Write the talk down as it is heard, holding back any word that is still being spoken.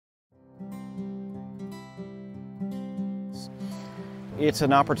It's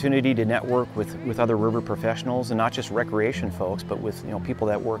an opportunity to network with other river professionals, and not just recreation folks, but with people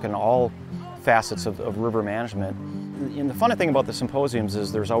that work in all facets of river management. And the fun thing about the symposiums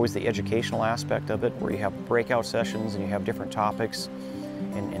is there's always the educational aspect of it, where you have breakout sessions and you have different topics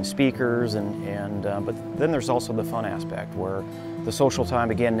and speakers, but then there's also the fun aspect, where the social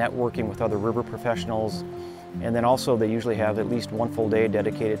time, again, networking with other river professionals, and then also they usually have at least one full day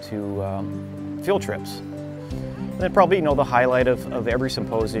dedicated to field trips. And then probably the highlight of every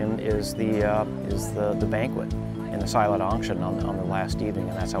symposium is the banquet and the silent auction on the last evening,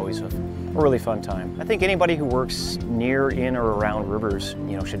 and that's always a really fun time. I think anybody who works near, in, or around rivers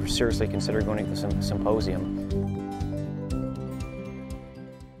should seriously consider going to the symposium.